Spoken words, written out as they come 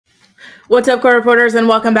What's up, co-reporters, and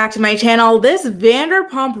welcome back to my channel. This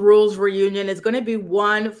Vanderpump Rules reunion is going to be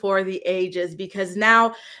one for the ages because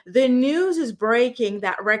now the news is breaking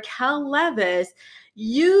that Raquel Leviss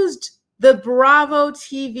used the Bravo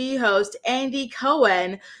TV host Andy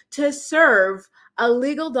Cohen to serve a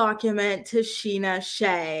legal document to Scheana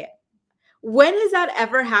Shay. When has that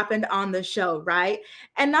ever happened on the show, right?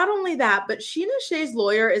 And not only that, but Scheana Shay's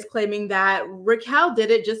lawyer is claiming that Raquel did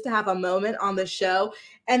it just to have a moment on the show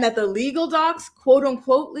and that the legal docs, quote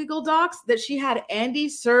unquote legal docs, that she had Andy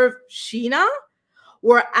serve Scheana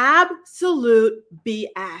were absolute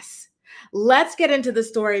BS. Let's get into the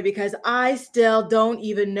story because I still don't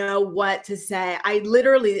even know what to say. I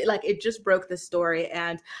literally, it just broke the story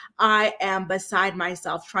and I am beside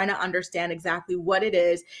myself trying to understand exactly what it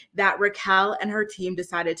is that Raquel and her team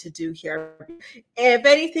decided to do here. If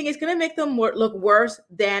anything, it's going to make them look worse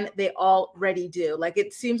than they already do.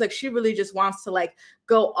 It seems like she really just wants to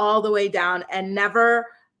go all the way down and never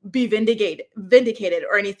be vindicated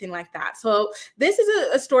or anything like that. So this is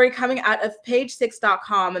a story coming out of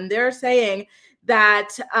page6.com, and they're saying that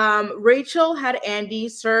Rachel had Andy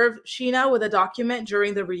serve Scheana with a document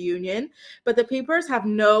during the reunion, but the papers have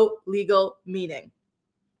no legal meaning.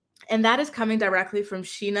 And that is coming directly from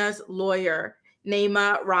Scheana's lawyer,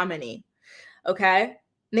 Naima Ramani. Okay.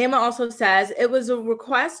 Naima also says it was a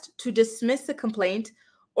request to dismiss the complaint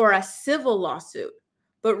or a civil lawsuit.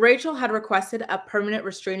 But Rachel had requested a permanent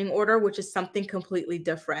restraining order, which is something completely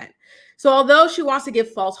different. So although she wants to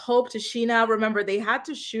give false hope to Scheana, remember, they had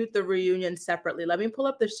to shoot the reunion separately. Let me pull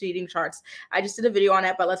up the seating charts. I just did a video on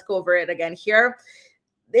it, but let's go over it again here.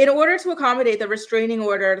 In order to accommodate the restraining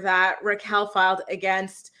order that Raquel filed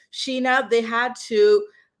against Scheana, they had to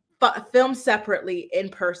film separately in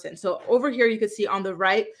person. So over here, you can see on the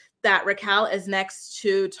right that Raquel is next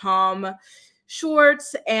to Tom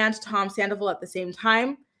Schwartz and Tom Sandoval at the same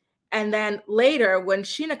time. And then later, when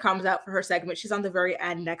Scheana comes out for her segment, she's on the very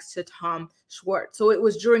end next to Tom Schwartz. So it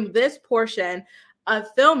was during this portion of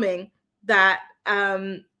filming that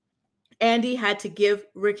Andy had to give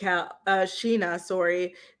Scheana,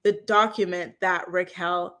 the document that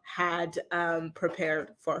Raquel had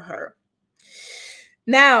prepared for her.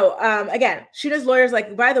 Now, again, Scheana's lawyer's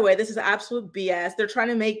like, by the way, this is absolute BS. They're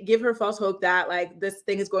trying to give her false hope that this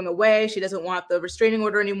thing is going away. She doesn't want the restraining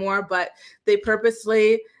order anymore, but they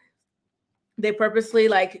purposely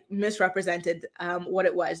misrepresented what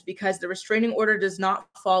it was, because the restraining order does not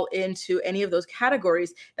fall into any of those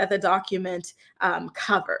categories that the document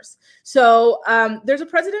covers. So there's a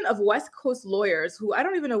president of West Coast Lawyers who I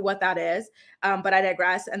don't even know what that is, but I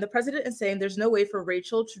digress. And the president is saying there's no way for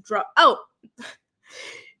Rachel to drop.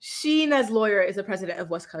 Scheana's lawyer is the president of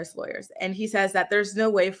West Coast Lawyers, and he says that there's no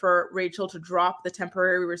way for Rachel to drop the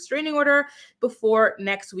temporary restraining order before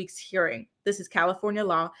next week's hearing. This is California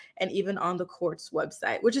law, and even on the court's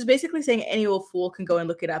website, which is basically saying any old fool can go and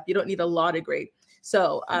look it up. You don't need a law degree.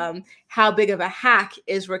 So how big of a hack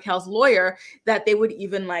is Raquel's lawyer that they would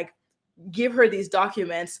even give her these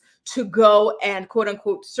documents to go and quote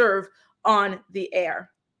unquote serve on the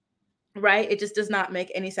air? Right? It just does not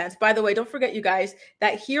make any sense. By the way, don't forget, you guys,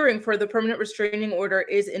 that hearing for the permanent restraining order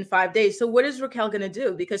is in 5 days. So what is Raquel going to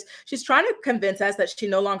do? Because she's trying to convince us that she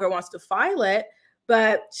no longer wants to file it,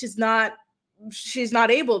 but she's not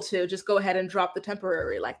able to just go ahead and drop the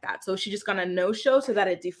temporary like that. So she's just going to no-show so that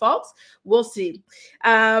it defaults. We'll see.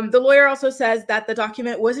 The lawyer also says that the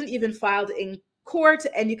document wasn't even filed in court,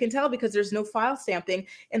 and you can tell because there's no file stamping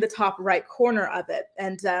in the top right corner of it.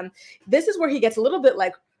 And this is where he gets a little bit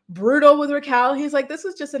brutal with Raquel. He's like, this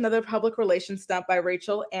was just another public relations stunt by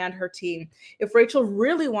Rachel and her team. If Rachel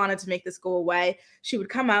really wanted to make this go away, she would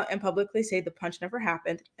come out and publicly say the punch never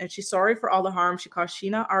happened, and she's sorry for all the harm she caused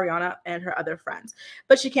Scheana, Ariana, and her other friends.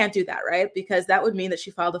 But she can't do that, right? Because that would mean that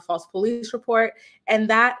she filed a false police report, and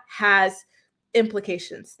that has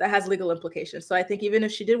implications. That has legal implications. So I think even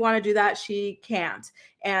if she did want to do that, she can't.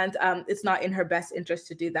 And it's not in her best interest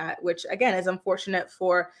to do that, which again is unfortunate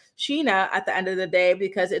for Scheana at the end of the day,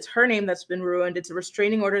 because it's her name that's been ruined. It's a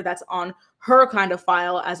restraining order that's on her kind of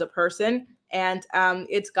file as a person. And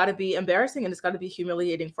it's got to be embarrassing and it's got to be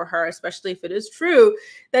humiliating for her, especially if it is true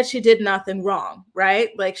that she did nothing wrong,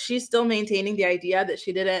 right? She's still maintaining the idea that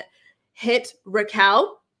she didn't hit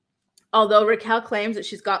Raquel. Although Raquel claims that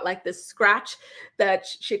she's got this scratch that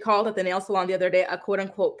she called at the nail salon the other day a quote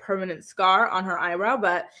unquote permanent scar on her eyebrow,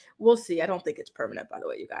 but we'll see. I don't think it's permanent, by the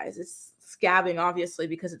way, you guys. It's scabbing, obviously,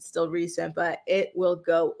 because it's still recent, but it will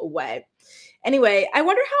go away. Anyway, I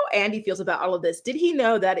wonder how Andy feels about all of this. Did he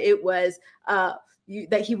know that it was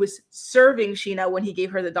that he was serving Scheana when he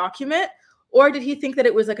gave her the document? Or did he think that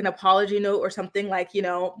it was like an apology note or something like, you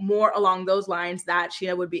know, more along those lines that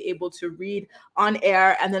Scheana would be able to read on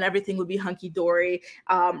air, and then everything would be hunky-dory.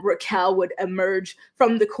 Raquel would emerge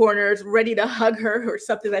from the corners ready to hug her or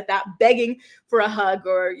something like that, begging for a hug,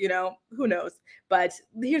 or, you know, who knows. But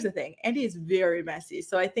here's the thing, Andy is very messy.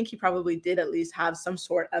 So I think he probably did at least have some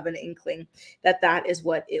sort of an inkling that that is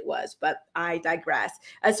what it was. But I digress.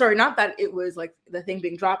 Sorry, not that it was like the thing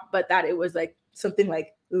being dropped, but that it was like something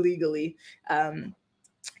like legally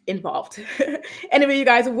involved. Anyway, you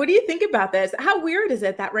guys, what do you think about this? How weird is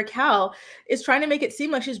it that Raquel is trying to make it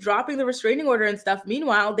seem like she's dropping the restraining order and stuff?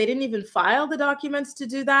 Meanwhile, they didn't even file the documents to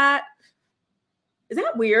do that. Is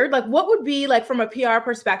that weird? Like, what would be, like, from a PR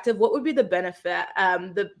perspective, what would be the benefit,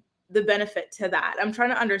 the benefit to that? I'm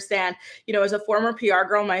trying to understand, you know, as a former PR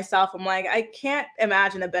girl myself, I'm like, I can't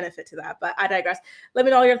imagine a benefit to that, but I digress. Let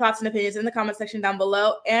me know all your thoughts and opinions in the comment section down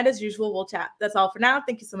below. And as usual, we'll chat. That's all for now.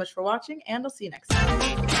 Thank you so much for watching, and I'll see you next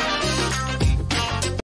time.